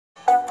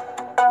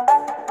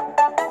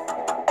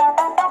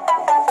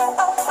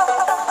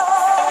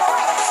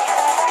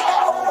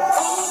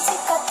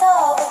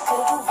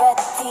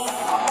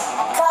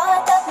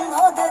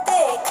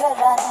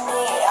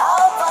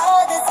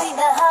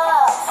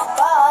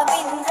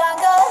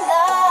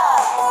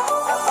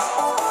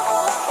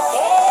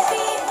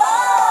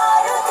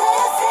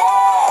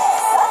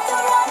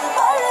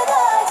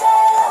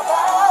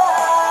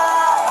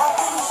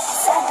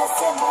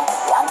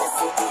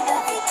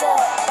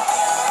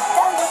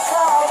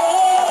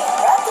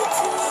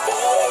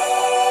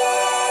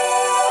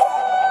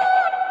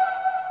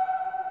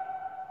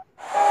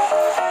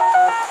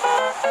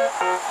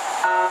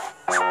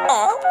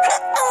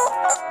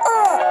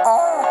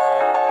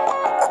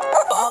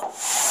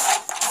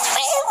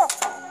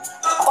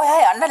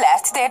යන්න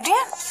ලෑස්තිද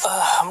එඩ්‍රියන්?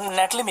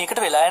 නැට්ලි මේකට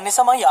වෙලා යන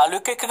නිසා මම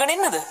යාළුවෙක් එක්කගෙන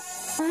ඉන්නද?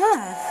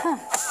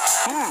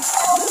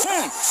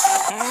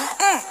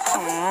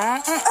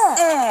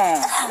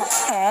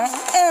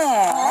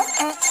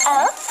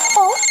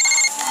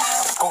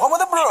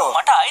 කොහොමද බ්‍රෝ?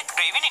 මට ආයෙත්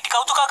ග්‍රේවින් ඉටි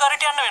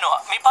කෞතුකාගාරයට යන්න වෙනවා.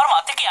 මේ පාර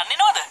මාත් එක්ක යන්නේ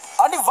නේද?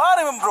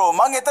 අනිවාර්යයෙන්ම බ්‍රෝ.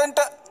 මං එතනට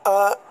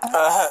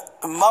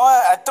මම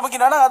ඇත්තම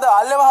කියනවා නම් අද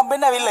ආල්ලව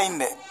හම්බෙන්න ඇවිල්ලා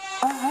ඉන්නේ.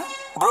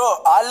 බ්‍රෝ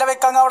ආල්ලව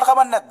එක්කන් ආවට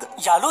කමක් නැද්ද?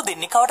 යාළුවෝ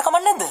දෙන්නෙක් ආවට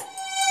කමක් නැද්ද?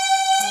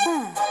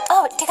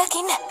 ඔව් ටිකක්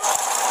ඉන්න.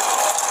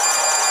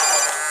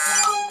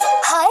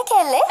 හායි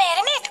කෙල්ලේ.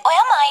 මේරිනිට්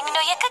ඔයා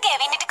මයිනිනෝ එක්ක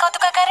ගෙවින් ඉටි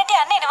කෞතුකාගාරයට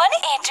යන්න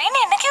එනවනේ. ඒඩ්‍රියන්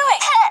එන්න කිව්වේ.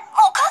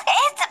 මොකක්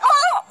ඒත්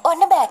මං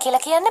ඔන්න බෑ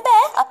කියලා කියන්න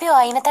බෑ. අපි ඔය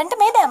අයින තන්ට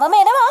මේ දැමම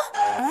එනවා.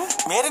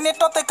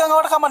 මේරිනෙට්වත් එක්කන්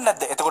ආවට කමක්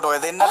නැද්ද? එතකොට ඔය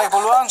දෙන්නට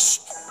පුළුවන්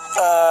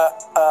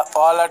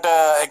ඔයාලට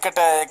එකට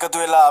එකතු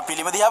වෙලා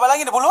පිළිම දිහා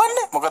බලන් ඉන්න පුළුවන්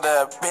නේ. මොකද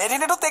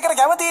මේරිනෙටුත් ඒකට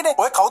කැමතිනේ.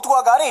 ඔය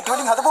කෞතුකාගාරේ ඉටි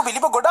වලින් හදපු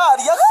පිළිම ගොඩ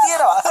හරියක්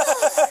තියෙනවා.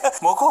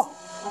 මොකෝ?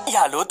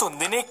 යාළුවෝ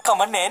තුන්දෙනෙක්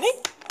කමක් නැහනේ.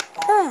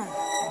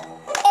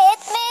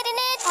 ඒත්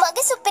මේරිනෙට්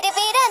මගේ සුපිරි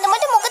වීර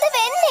අඳුමට මොකද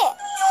වෙන්නේ?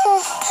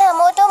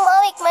 හැමෝටම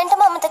මාව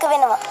ඉක්මනටම අමතක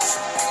වෙනවා.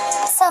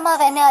 සමා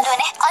වෙන්න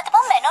යාළුවනේ. අද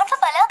මම මෙනොන්ට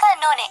බලා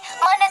ගන්න ඕනේ.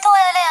 මම නැතුව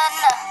ඔයාලා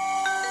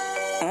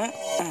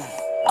යන්න.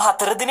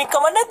 හතර දිනක්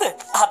කමක් නැද්ද?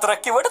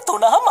 හතරක් කිව්වට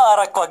තුනම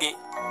ආරක් වගේ.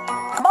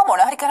 මම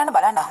මොන හරි කරන්න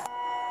බලන්න.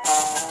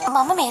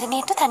 මම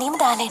මේරිනෙට්ට තනියම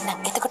දාලා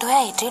එන්න. එතකොට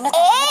ඔයා ඒඩ්‍රියන්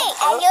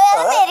අයියෝ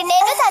ඔයා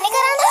මේරිනෙට්ට තනි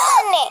කරන්න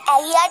හදන්නේ.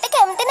 අයියාට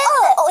කැමති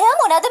නැද්ද? ඔයා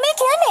මොනවද මේ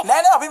කියන්නේ?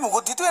 නෑ අපි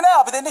මුකුත් හිතුවේ නෑ.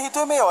 අපි දෙන්න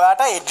හිතුවේ මේ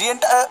ඔයාට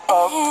ඒඩ්‍රියන්ට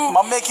මම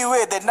මේ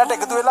කිව්වේ දෙන්නට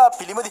එකතු වෙලා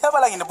පිළිම දිහා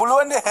බලන් ඉන්න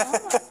පුළුවන් නේ.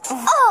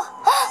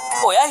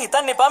 ඔයා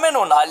හිතන්න එපා මේ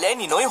නෝනාල්ලයි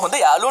නිනෝයි හොඳ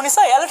යාළුවෝ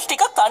නිසා එයාලට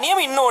ටිකක් තනියම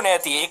ඉන්න ඕනේ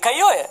ඇති.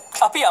 ඒකයි ඔය.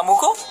 අපි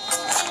යමුකෝ.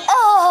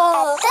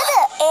 ඇත්තද?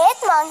 ඒත්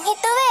මං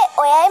හිතුවේ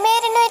ඔයයි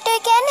මේරිනෙට්ටුයි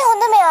කියන්නේ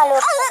හොඳම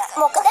යාළුවෝ.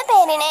 මොකද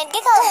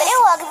මේරිනෙට්ගේ කාමරේ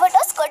ඔයාගේ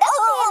ෆොටෝස් ගොඩක්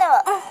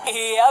තියෙනවා.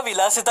 එයා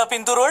විලාසිතා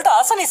පින්තූර වලට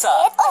ආස නිසා.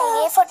 ඒත්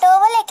ඔයගේ ෆොටෝ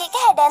වල එක එක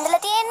හැඩ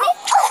ඇඳලා තියෙන්නේ.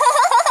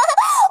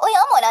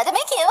 ඔයා මොනවද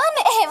මේ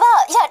කියවන්නේ? ඒවා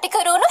යටි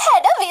කරුණු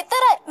හැඩ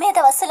විතරයි. මේ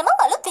දවස්වල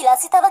මම අලුත්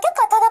විලාසිතා වගේ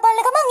කතා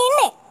ගබල්ල ගමන්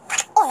ඉන්නේ.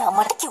 ඔයා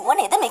මට කිව්ව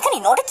නේද මේක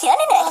නිනෝට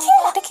කියන්නේ නෑ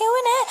කියලා? මට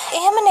කිව්වේ නෑ.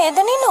 එහෙම නේද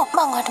නිනෝ?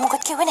 මං ඔයාට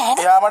මොකද කිව්වේ නෑ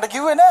නේ. එයා මට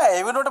කිව්වේ නෑ.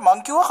 ඒ වෙනුවට මං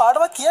කිව්වා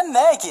කාටවත් කියන්නේ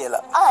නෑ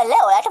කියලා. අල්ල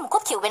ඔයාට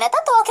මොකද කිව්වේ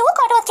නැතත් ඔයා කිව්ව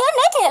කාටවත් කියන්නේ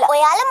නෑ කියලා.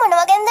 ඔයාලා මොන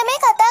වගේන්ද මේ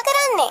කතා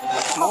කරන්නේ?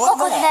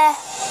 මොකද නෑ.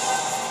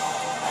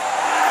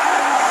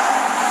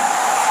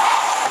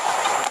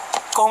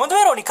 කොහොමද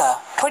වෙරෝනිකා?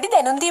 පොඩි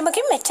දැනුම්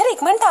දීමකින් මෙච්චර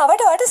ඉක්මනට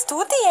ආවට ඔයාට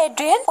ස්තුතියි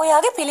ඒඩ්‍රියන්.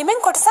 ඔයාගේ පිළිමෙන්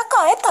කොටසක්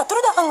ආයෙත්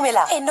අතුරුදහන්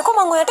වෙලා. එන්නකෝ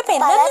මං ඔයාට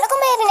පෙන්නන්න. බලන්නකෝ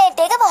මේරිනෙට්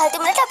එක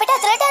වහතිමුලට අපිට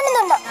ඇතුළට යන්න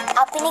දුන්නා.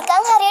 අපි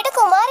නිකන් හරියට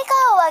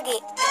කුමාරිකාවෝ වගේ.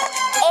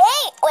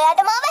 ඒයි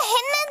ඔයාට මාව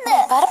හෙන්නේ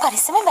නැද්ද? පාර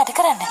පරිස්සමෙන් වැඩ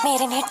කරන්න.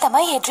 මේරිනෙට්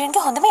තමයි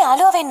ඒඩ්‍රියන්ගේ හොඳම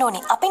යාළුවා වෙන්න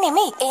ඕනේ. අපි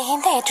නෙමෙයි. ඒ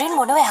හින්දා ඒඩ්‍රියන්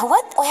මොනව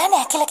ඇහුවත් ඔයා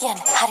නෑ කියලා කියන්න.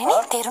 හරිනේ?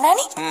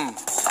 තේරුණානේ?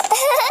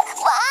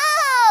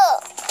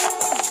 වාව්!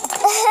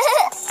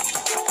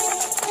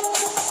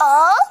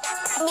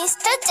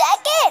 මිස්ටර්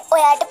ජැකට්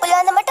ඔයාට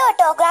පුළුවන් ද මට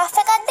ඔටෝග්‍රාෆ්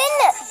එකක් දෙන්න?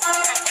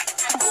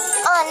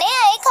 අනේ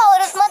ඇයි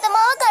කවුරුත් මට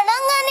මාව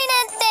ගණන් ගන්නේ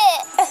නැත්තේ?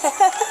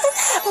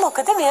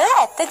 මොකද මෙයා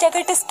ඇත්ත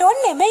ජැකට් ස්ටෝන්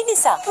නෙමෙයි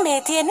නිසා. මේ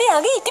තියෙන්නේ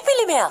යාගේ ඉටි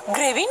පිළිමයක්.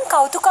 ග්‍රේවින්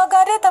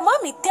කෞතුකාගාරය තමයි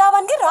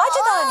මිත්‍යාවන්ගේ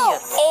රාජධානිය.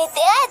 ඒත්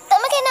එයා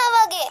ඇත්තම කෙනා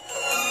වගේ.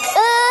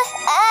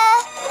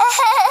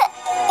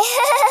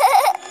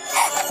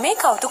 මේ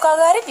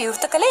කෞතුකාගාරය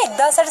විවෘත කළේ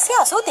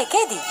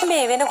 1882 දී.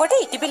 මේ වෙනකොට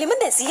ඉටි පිළිම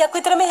 200ක්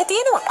විතර මෙහි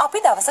තියෙනවා. අපි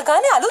දවස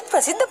ගානේ අලුත්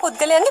ප්‍රසිද්ධ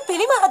පුද්ගලයන්ගේ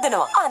පිළිම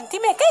හදනවා.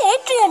 අන්තිම එක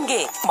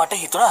ඒඩ්‍රියන්ගේ.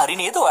 මට හිතුණා හරි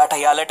නේද ඔයාට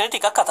යාළුවට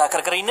ටිකක් කතා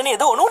කර කර ඉන්න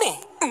නේද ඕනුනේ.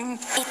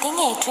 ඉතින්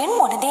ඒඩ්‍රියන්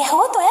මොන දේ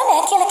ඇහුවොත් ඔයා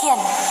නෑ කියලා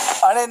කියන්නේ.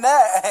 අනේ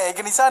නෑ. ඒක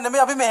නිසා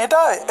නෙමෙයි අපි මෙහෙට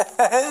ආවේ.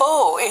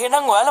 ඕ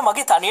එහෙනම් ඔයාලා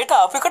මගේ තනියට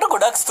ආපු එකට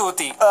ගොඩක්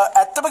ස්තුතියි.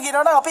 ඇත්තම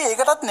කියනවා නම් අපි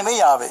ඒකටත්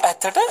නෙමෙයි ආවේ.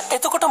 ඇත්තට?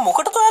 එතකොට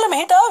මොකටද ඔයාලා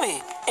මෙහෙට ආවේ?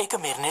 ඒක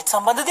මෙරිනෙට්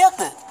සම්බන්ධ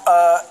දෙයක්ද?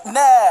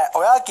 නෑ.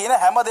 ඔයා කියන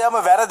හැම දෙයක්ම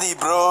වැරදි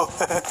බ්‍රෝ.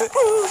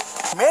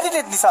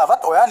 මේරිනෙට්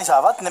නිසාවත් ඔයා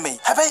නිසාවත් නෙමෙයි.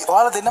 හැබැයි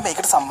ඔයාලා දෙන්න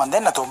මේකට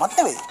සම්බන්ධයක් නැතුවමත්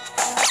නෙවෙයි.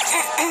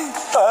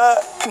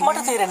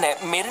 මට තේරෙන්නේ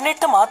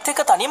මෙරිනෙට්ට මාත්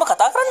එක්ක තනියම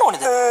කතා කරන්න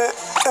ඕනේද?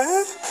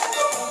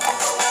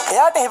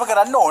 එයාට එහෙම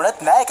කරන්න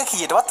ඕනෙත් නෑ. ඒක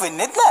කීයටවත්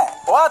වෙන්නෙත් නෑ.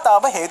 ඔයා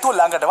තාම හේතුව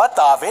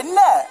ළඟටවත් ආවෙත්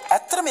නෑ.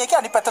 ඇත්තට මේකේ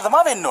අනිත් පැත්ත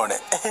තමයි වෙන්න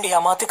ඕනේ.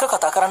 එයා මාත් එක්ක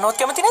කතා කරන්නවත්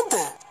කැමති නැද්ද?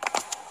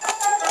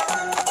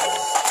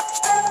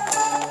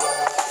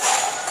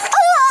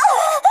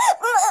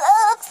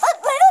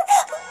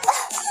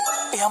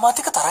 එයා මාත්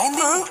එක්ක තරහින්ද?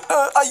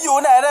 අයියෝ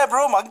නෑ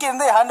බ්‍රෝ මං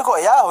කියන්නේ යහන්නකෝ.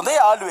 එයා හොඳ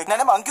යාළුවෙක්.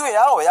 නෑ මං කිව්වේ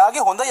එයා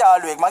ඔයාගේ හොඳ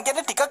යාළුවෙක්. මං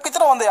කියන්නේ ටිකක්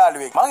විතර හොඳ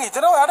යාළුවෙක්. මං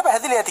හිතනවා ඔයාට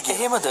පැහැදිලි ඇති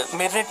කියලා. එහෙමද?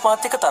 මෙරිනෙට්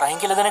මාත් එක්ක තරහින්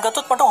කියලා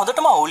දැනගත්තොත් මට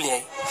හොඳටම අවුල්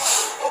යයි.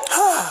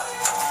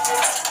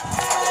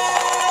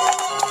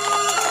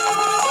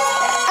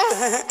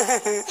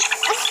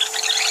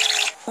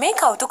 මේ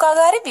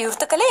කෞතුකාගාරය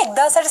විවෘත කළේ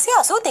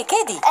 1882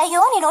 දී.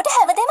 අයියෝ නිනෝට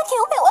හැමදේම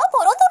කිව්වේ ඔයා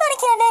පොරොත්තු උනානේ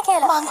කියන්නේ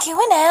කියලා. මං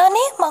කිව්වේ නෑ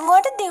අනේ. මං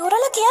ඔයාට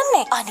දෙවුරලා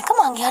කියන්නේ. අනික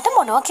මං එයාට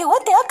මොනවා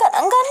කිව්වත් එයා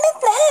ගණන් ගන්නෙත්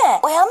නැහැ.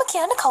 ඔයාම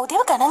කියන්න කවුද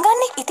ඒව ගණන්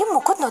ගන්නෙ? ඉතින්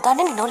මුකුත්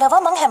නොදන්නේ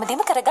නිනෝලවා මං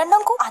හැමදේම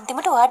කරගන්නම්කෝ.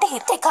 අන්තිමට ඔයාට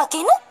හිත එකක්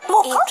ඉන්න.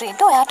 ඒ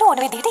ට්‍රේන්ට ඔයාට ඕන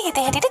විදිහට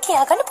හිතේ හැටියට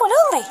කියා ගන්න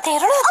පුළුවන් වෙයි.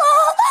 තේරුණාද?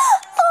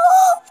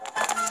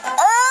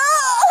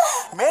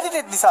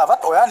 මේරිනෙට්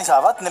නිසාවත් ඔයා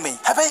නිසාවත් නෙමෙයි.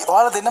 හැබැයි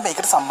ඔයාලා දෙන්න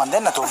මේකට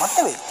සම්බන්ධයක් නැතුවමත්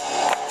නෙවෙයි.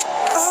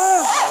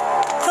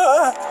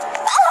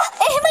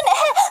 එහෙම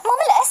නැහැ.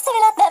 මම ලෑස්ති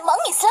වෙලත් නැහැ.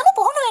 මං ඉස්ලාම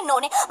පුහුණු වෙන්න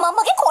ඕනේ. මම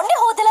මගේ කොණ්ඩේ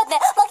හොදලත්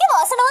නැහැ. මගේ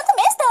වාසනාවන්ත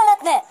මේස්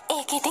දාලත් නැහැ.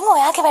 ඒක ඉතින්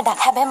ඔයාගේ වැඩක්.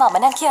 හැබැයි මම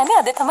නම් කියන්නේ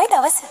අද තමයි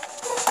දවස.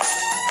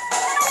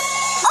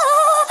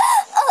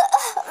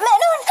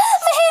 මැනුන්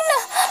මෙහෙන්න.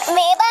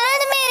 මේ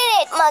බලන්න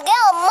මේරිනෙට්. මගේ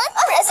අම්මත්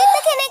ප්‍රසිද්ධ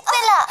කෙනෙක්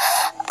වෙලා.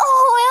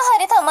 ඔය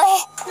හරි තමයි.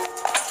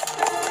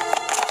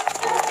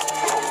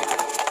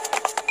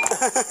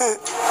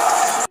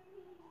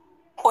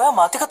 ඔයා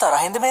මාතික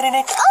තරහින්ද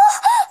මේරිනෙක්?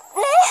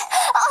 නෑ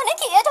අනේ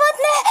කීයටවත්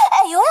නෑ.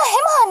 ඇයි ඔය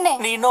එහෙම අහන්නේ?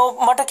 නීනෝ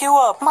මට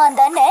කිව්වා. මන්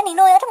දන්නේ නෑ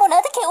නිනෝ ඔයාට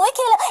මොනවද කිව්වේ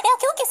කියලා. එයා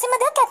කිව්ව කිසිම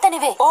දෙයක් ඇත්ත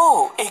නෙවෙයි. ඕ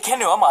ඒ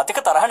කියන්නේ ඔයා මාතික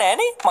තරහ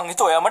නෑනේ. මං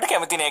හිතුවා ඔයා මට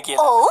කැමති නෑ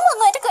කියලා. ඔව්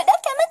මම ඔයාට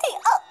ගොඩක් කැමතියි.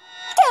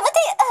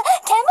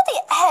 කැමති.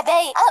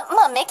 හැබැයි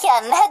මම මේ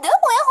කියන්න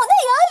හැදුවා ඔයා හොඳ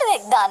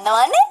යාළුවෙක්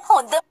දන්නවනේ.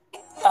 හොඳ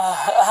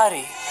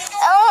හරි.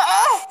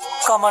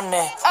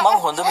 කමන්නේ. මං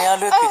හොඳ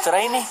යාළුවෙක්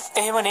විතරයිනේ.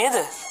 එහෙම නේද?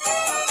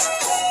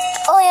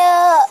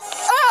 ඔයා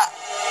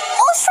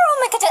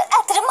වොෂ්රූම් එකට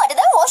ඇත්තටම මට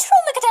දැන්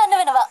වොෂ්රූම් එකට යන්න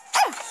වෙනවා.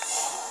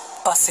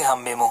 පස්සේ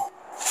හම්බෙමු.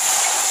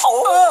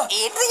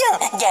 ඒත්‍රියන්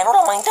ගැනු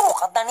ළමයින්ට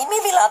මොකක්ද අනේ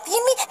මේ වෙලා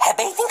තියෙන්නේ?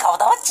 හැබැයි ඉතින්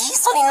කවදාවත්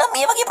චීස් වලින් නම්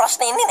මේ වගේ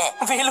ප්‍රශ්න එන්නේ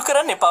නැහැ. වේලු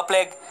කරන්න එපා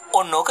ප්ලැග්.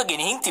 ඔන්න ඕක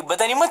ගෙනිහින් තිබ්බ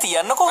තැනින්ම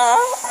තියන්නකෝ.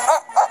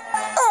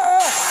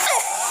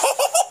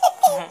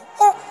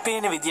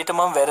 පේන විදියට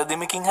මම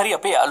වැරදිමකින් හරි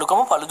අපේ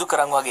යාළුකම පළුදු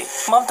කරන් වගේ.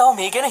 මම තව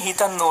මේ ගැන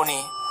හිතන්න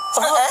ඕනේ.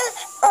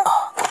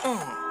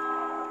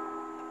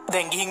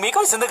 දැන් ගිහින් මේක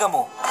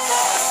විසඳගමු.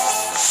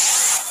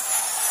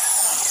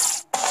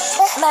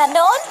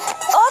 මැනෝන්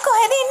ඔයා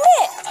කොහෙද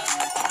ඉන්නේ?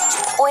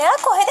 ඔයා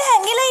කොහෙද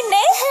හැංගිලා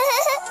ඉන්නේ?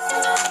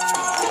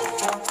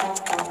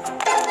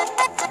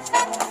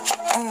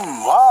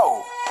 වව්.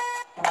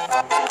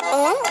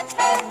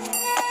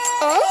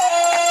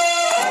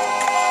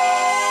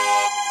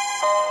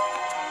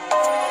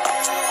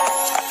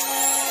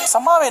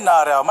 සමාවෙන්න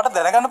ආරයා මට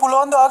දැනගන්න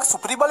පුළුවන්ද ඔයාගේ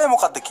සුපිරි බලය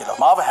මොකක්ද කියලා.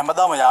 මාව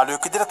හැමදාම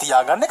යාළුවෙක් විදිහට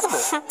තියාගන්න එකද?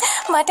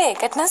 මට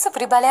ඒකට නම්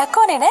සුපිරි බලයක්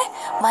ඕනේ නෑ.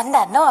 මන්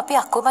දන්නවා අපි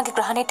අක්කුමගේ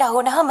ග්‍රහණයට අහු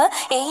වුණාම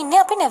ඒ ඉන්නේ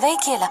අපි නෙවෙයි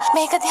කියලා.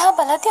 මේක දිහා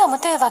බලද්දී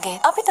අමුතුයි වගේ.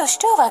 අපි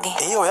දුෂ්ටයෝ වගේ.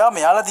 ඒ ඔයා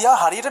මෙයාලා දිහා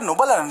හරියට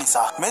නොබලන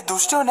නිසා. මේ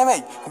දුෂ්ටයෝ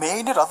නෙවෙයි. මේ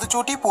ඉන්නේ රතු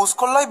චූටි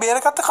පූස්කොල්ලයි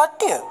බේරගත්ත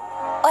කට්ටිය.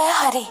 ඔයා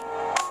හරි.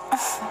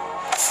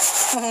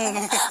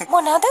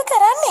 මොනවද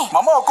කරන්නේ?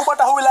 මම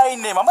ඔක්කොමට අහු වෙලා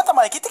ඉන්නේ. මම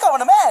තමයි කිති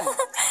කවන මෑන්.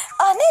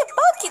 අනේ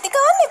එපා කිති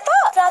කවන්න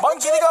එපා. මං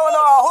කිති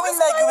කවනවා. අහු වෙන්නේ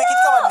නැහැ කිව්වේ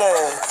කිති කවන්න.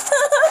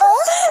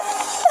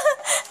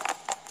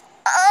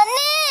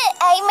 අනේ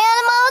ඇයි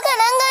මෙයාලා මාව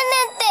ගණන් ගන්න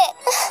නැත්තේ?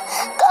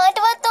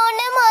 කාටවත්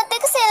ඕනේ මාත්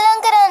එක්ක සෙල්ලම්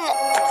කරන්න.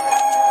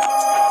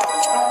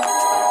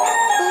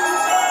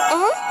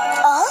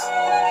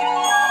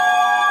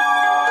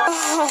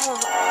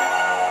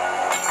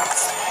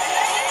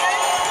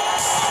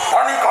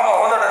 තනිකම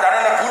හොඳට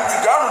දැනෙන පුංචි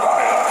ගානු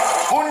ළමයි.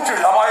 පුංචි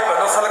ළමයිව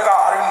නොසලකා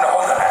අරින්න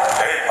හොඳ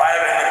නැහැ. ඒ බය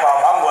වෙන්න එපා.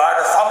 මං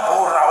ඔයාලට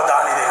සම්පූර්ණ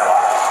අවධානය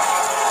දෙනවා.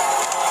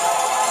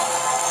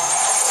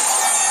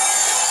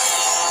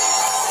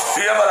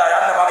 පියමලා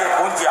යන්න මගේ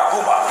පුංචි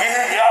අකුමා.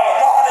 ගිහින් යාව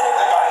පාරේ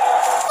දෙකයි.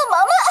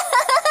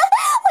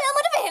 ඔයා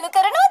මට වෙහෙලු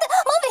කරනවද?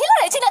 මම වෙහෙලු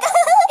රචිනා.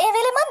 ඒ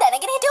වෙලේ මම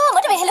දැනගෙන හිටියා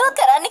මට වෙහෙලුවක්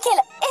කරන්න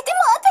කියලා. ඉතින්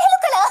මාත් වෙහෙලු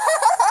කළා.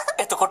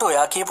 එතකොට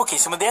ඔයා කියපු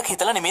කිසිම දෙයක්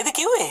හිතලා නෙමෙයිද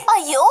කිව්වේ?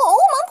 අයියෝ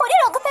මම පොඩි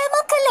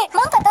රඟපෑමක් කළේ.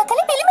 මම කතා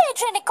කළේ පිළිමේ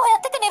ට්‍රේන් එක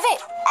ඔයත් එක්ක නෙවෙයි.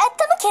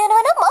 ඇත්තම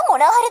කියනවා නම් මම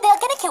මොනවා හරි දෙයක්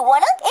ගැන කිව්වා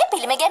නම් ඒ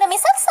පිළිමේ ගැන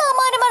මිසක්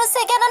සාමාන්‍ය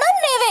මිනිස්සෙක් ගැන නම්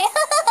නෙවෙයි.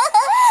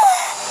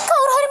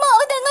 කවුරු හරි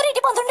මාව දැන් අර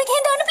ඉටි පඳුන්න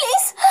ගිහින් දාන්න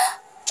ප්ලීස්.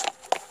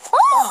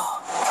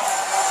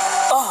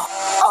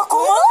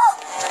 අකුමා?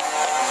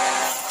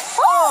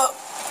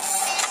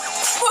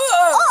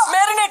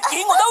 මේරිනෙට්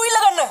ගිහින් උදව්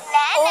ඉල්ලගන්න.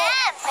 නෑ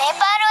මේ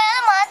පාර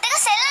ඔයාලා මාත් එක්ක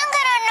සෙල්ලම්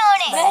කරන්න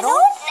ඕනේ.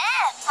 මැනෝ?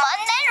 නෑ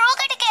මං දැන්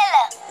රෝකට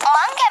කියලා.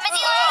 මං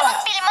කැමති ඔයාලා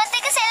පිළිමත්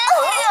එක්ක සෙල්ලම්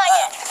කරන්න.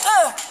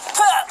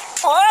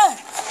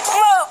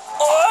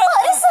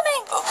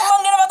 පරිස්සමෙන්.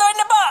 මං ගැන වද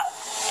වෙන්න එපා.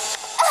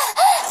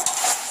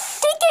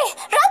 ටිකේ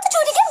රාතු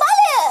චූටිගේ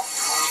බලය.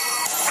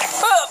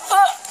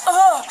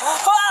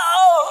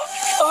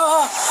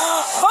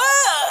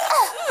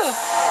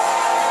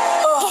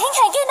 ගිහින්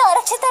හැංගෙන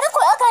ආරක්ෂිත තැනක්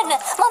හොයාගන්න.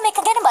 මම එක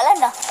ගැන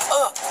බලන්න.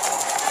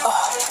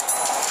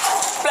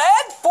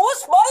 ප්ලෑග් පූස්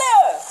බලය.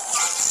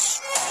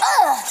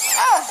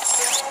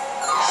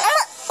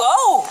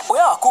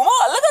 ඔයා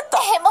අකුමා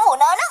අල්ලගත්තා. එහෙම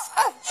වුණා නම්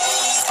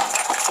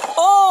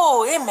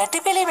ඒ මැටි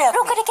පිළිමයක්.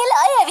 රොකට කියලා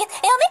ආයෙ ඇවිත්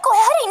එයා මේ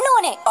කොහේ හරි ඉන්න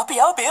ඕනේ. අපි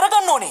යාව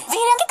බේරගන්න ඕනේ.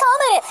 වීරයන්ගේ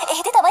කාමරය.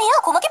 එහෙදි තමයි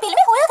යා කුමගේ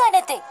පිළිමේ හොයාගන්න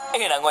නැත්තේ.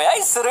 එහෙනම් ඔයා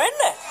ඉස්සර වෙන්න.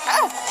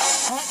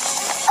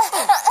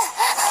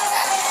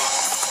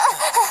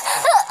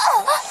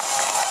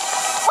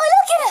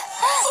 බලකිර.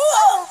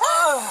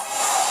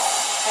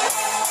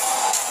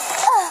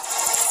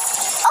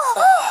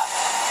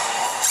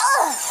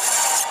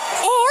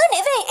 එයා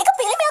නෙවෙයි. එක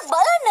පිළිමයක්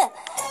බලන්න.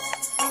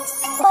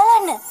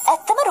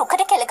 ඇත්තම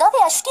රොකට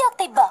කෙලගාවේ අෂ්ටියක්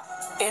තිබ්බා.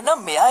 එහෙනම්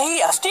මෙයා හි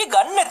අෂ්ටිය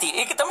ගන්න නැති.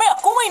 ඒක තමයි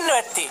අකුම ඉන්න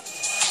ඇත්තේ.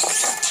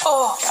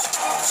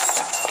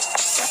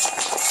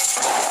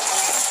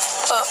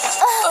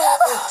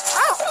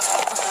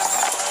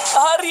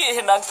 හරි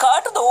එහෙනම්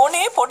කාටද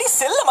ඕනේ පොඩි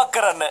සෙල්ලමක්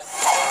කරන්න?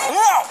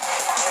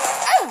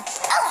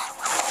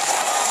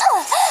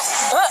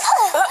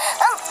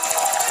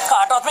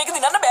 කාටවත් මේක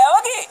දිනන්න බෑ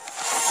වගේ.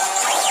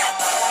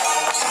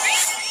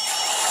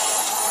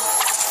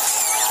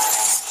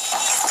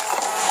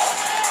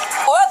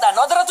 ඔයා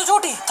දන්නවද රතු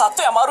චූටි?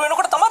 තත්ත්වය අමාරු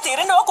වෙනකොට තමයි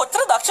තේරෙන්නේ ඔයා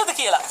කොච්චර දක්ෂද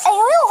කියලා.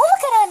 ඇයි ඔය ඔහොම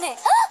කරන්නේ?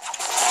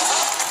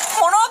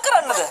 මොනවා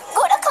කරන්නද?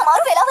 ගොඩක්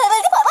අමාරු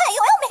වෙලාවලදී පවා ඇයි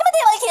ඔය මෙහෙම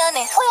දේවල්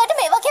කියන්නේ? ඔයාට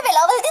මේ වගේ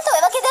වෙලාවලදී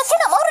ඔය වගේ දෙයක්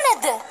කියන අමාරු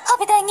නැද්ද?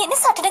 අපි දැන් ඉන්නේ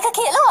සටනක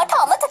කියලා ඔයාට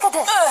අමතකද?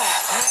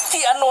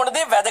 කියන්න ඕන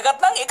දේ වැදගත්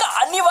නම් ඒක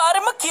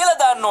අනිවාර්යයෙන්ම කියලා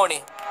දාන්න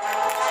ඕනේ.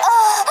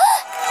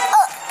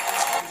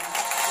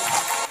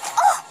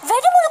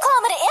 වැඩමුළු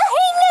කාමරේ එයා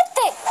හේ ඉන්නේ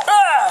නැත්තේ.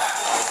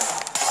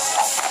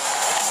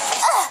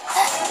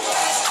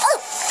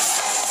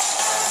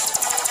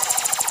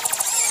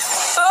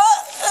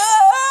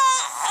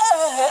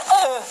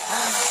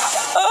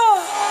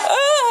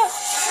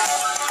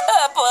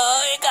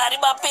 ඒක හරි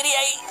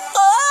බප්පිරියයි.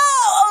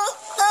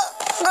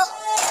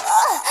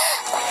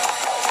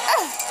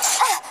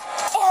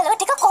 එයාලව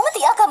ටිකක් කොහොම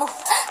තියාගමු.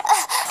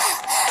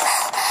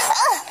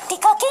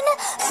 ටිකක් ඉන්න.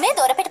 මේ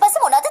දොර පිටිපස්ස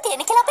මොනවද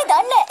තියෙන්නේ කියලා අපි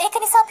දන්නේ නැහැ. ඒක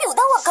නිසා අපි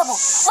උදව්වක් ගමු.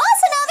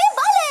 වාසනාවේ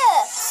බලය.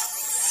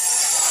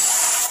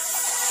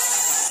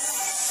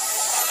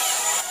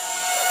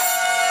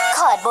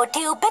 කාඩ්බෝඩ්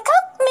ටියුබ් එකක්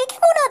මේක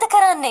මොනවද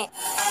කරන්නේ?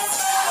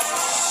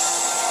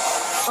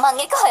 මං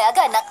එක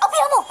හොයාගන්නම්. අපි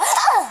යමු.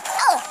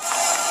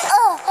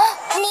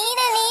 නීන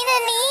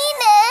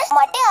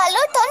මට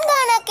අලුත් තොන්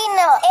ගානක්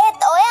ඉන්නවා.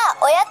 ඒත්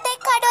ඔයත්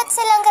එක්ක කඩවත්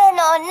සෙල්ලම් කරන්න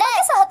ඕනේ.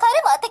 මගේ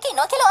සහකාරී මාත් එක්ක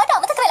ඉන්නවා කියලා ඔයාට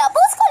අමතක වෙලා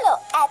පෝස්කොල්ලෝ.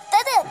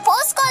 ඇත්තද?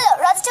 පෝස්කොල්ලෝ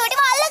රතු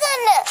චූටිව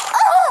අල්ලගන්න.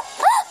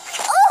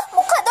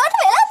 මොකද ඔයාට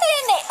වෙලා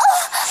තියෙන්නේ?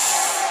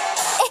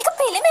 ඒක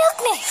පිළිමයක්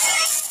නේ.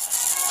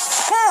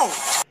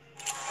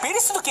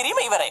 පිරිසිදු කිරීම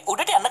ඉවරයි.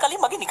 උඩට යන්න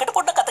කලින් මගේ නිකට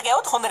පොඩ්ඩක් අත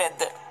ගෑවොත් හොඳ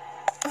නැද්ද?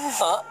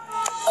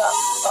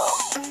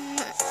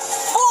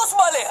 පෝස්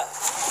බලය.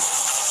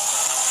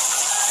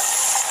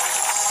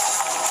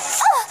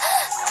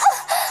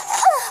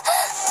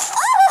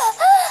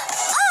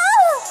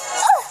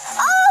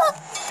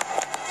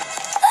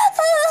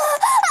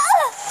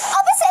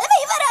 අපි සෙල්ලම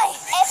ඉවරයි.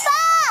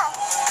 එපා.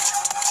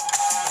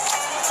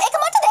 ඒක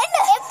මට දෙන්න.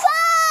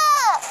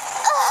 එපා.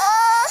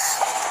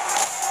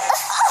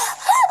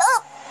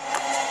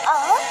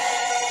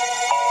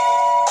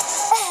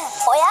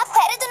 ඔයා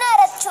පෙරදුනා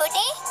රත්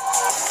චූටි.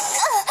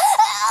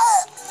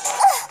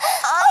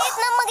 ආයෙත්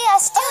නම් මගේ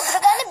අස්ටි උදුර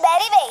ගන්න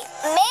බැරි වෙයි.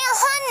 මේ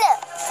අහන්න.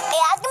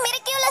 එයාගේ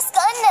මිරිකියුලස්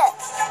ගන්න.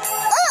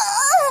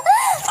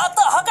 අත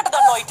අහකට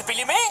ගන්නවා ඊට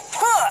පිළිමේ.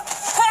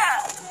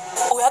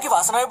 ඔයාගේ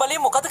වාසනාවේ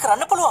බලයෙන් මොකද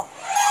කරන්න පුළුවන්?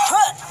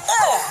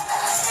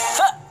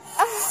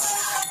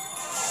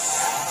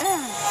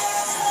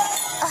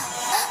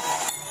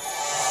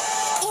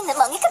 ඉන්න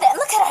මං එක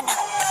දැම්ම කරන්න.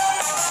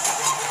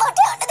 මට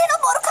යන්න දෙන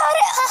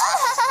බොරුකාරයා.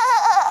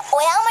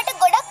 ඔයා මට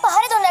ගොඩක්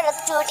පහර දුන්නා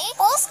රතු චූටි.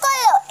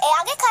 පෝස්කොල්ලෝ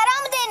එයාගේ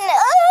කරාම දෙන්න.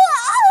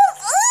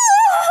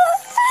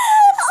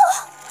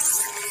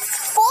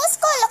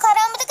 පෝස්කොල්ලෝ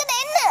කරාම දෙක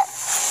දෙන්න.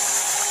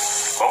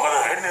 මොකද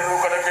වෙන්නේ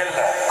රූකඩ කෙල්ල?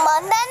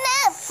 මන්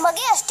දන්නේ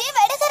මගේ අෂ්ටිය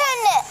වැඩ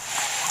කරන්න.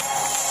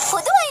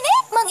 පුදුමයිනේ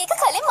මං එක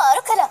කලින්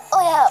මාරු කළා.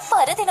 ඔයා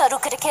පරදින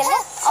රුකට කෙල්ල.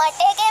 මට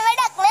ඒකේ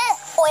වැඩක් නෑ.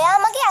 ඔයා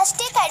මගේ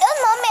අෂ්ටිය කැඩුවොත්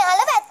මම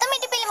මෙයාලව ඇත්තම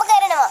ඉටි පිළිම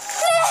කරනවා.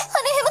 නෑ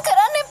අනේ එහෙම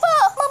කරන්න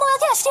එපා. මම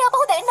ඔයාගේ අෂ්ටිය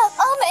අපහු දෙන්න.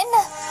 මෙන්න.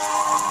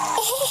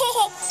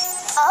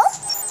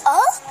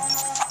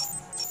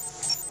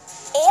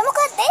 ඒ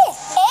මොකද්ද?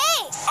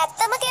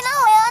 ඇත්තම කෙනා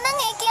ඔයා නම්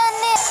ඒ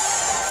කියන්නේ.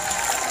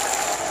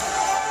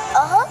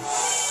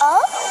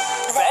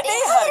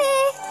 වැඩේ හරි.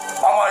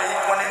 මම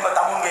ඉක්මනින්ම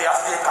තමුන්ගේ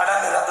යස්තිය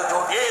කඩන්නේ රතු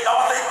චූටි. ඒ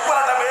දවස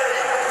ඉක්මනට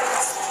බේරෙයි.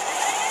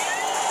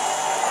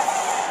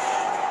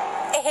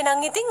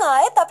 එහෙනම් ඉතින්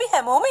ආයෙත් අපි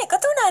හැමෝම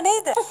එකතු වුණා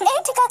නේද? ඒ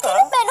ටිකක්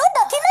ඉන්න මනෝ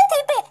දකින්න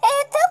තිබේ.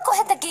 ඒත්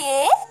කොහෙද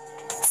ගියේ?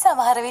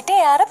 සමහර විට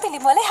යාර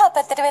පිළිමවල එහා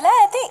පැත්තට වෙලා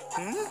ඇති.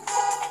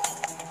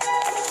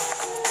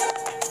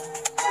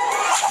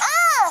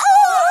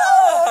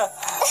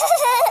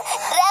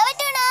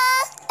 රැවටුණා.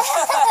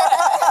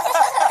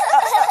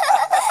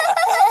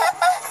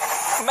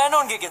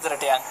 මැනෝන්ගේ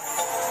ගෙදරට යන්.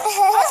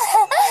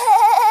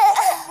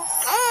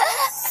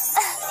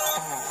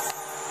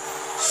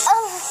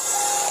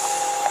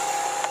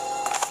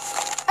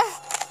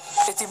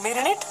 ඉතින්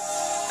මිරිනිට්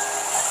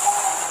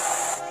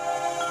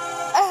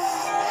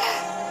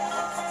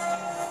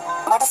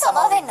මට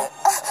සමා වෙන්න.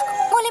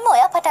 මුලින්ම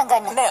ඔයා පටන්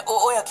ගන්න. නෑ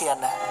ඔයා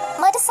කියන්න.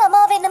 මට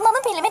සමා වෙන්න. මම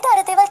පිළිමෙට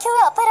අර දේවල්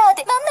කිව්වේ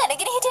අපරාධේ. මම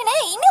දැනගෙන හිටියේ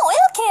නෑ ඉන්නේ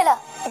ඔයා කියලා.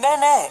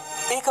 නෑ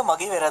ඒක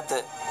මගේ වැරද්ද.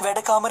 වැඩ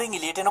කාමරෙන්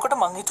එළියට එනකොට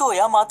මං හිතුවා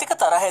ඔයා මාත් එක්ක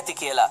තරහ ඇති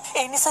කියලා.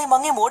 ඒ නිසායි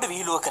මං ඒ මෝඩ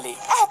විහිළුව කළේ.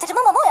 ඇත්තටම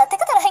මම ඔයත්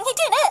එක්ක තරහින්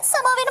හිටියේ නෑ.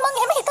 සමා වෙන්න මං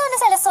එහෙම හිතන්න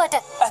සැලසුවට.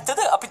 ඇත්තද?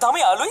 අපි තාම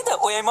යාළුවයිද?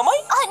 ඔයයි මමයි?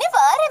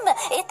 අනිවාර්යෙන්ම.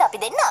 ඒත් අපි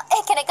දෙන්න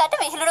එකිනෙකාට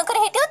විහිළු නොකර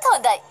හිටියොත්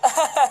හොඳයි.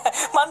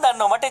 මං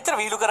දන්නවා මට එච්චර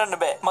විහිළු කරන්න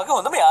බෑ. මගේ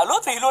හොඳම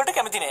යාළුවත් විහිළුවට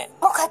කැමති නෑ.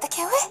 මොකද්ද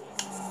කිව්වේ?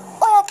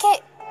 ඔයාගේ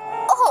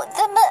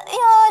හොඳම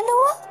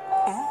යාළුවා?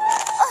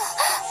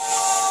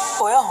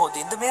 ඔයා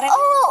හොඳින්ද මෙරෙන්?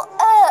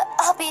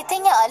 අපි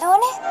ඉතින්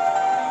යාළුවනේ.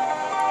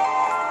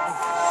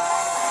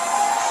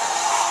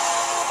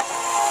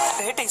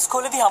 හෙට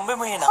ඉස්කෝලේදී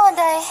හම්බෙමු එහෙනම්.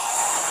 හොඳයි.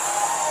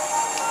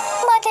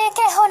 මට ඒක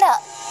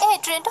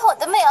ඒඩ්‍රියන්ට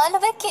හොඳම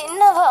යාළුවෙක්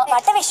ඉන්නවා.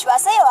 මට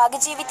විශ්වාසයි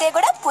ඔයාගේ ජීවිතේ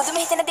ගොඩක් පුදුම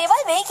හිතෙන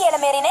දේවල් වෙයි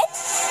කියලා මෙරිනේ.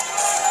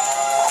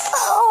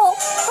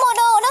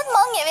 මොනවා වුණත්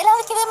මං ඒ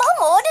වෙලාවේ කිව්වේ මහා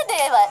මෝඩ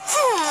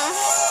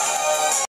දේවල්.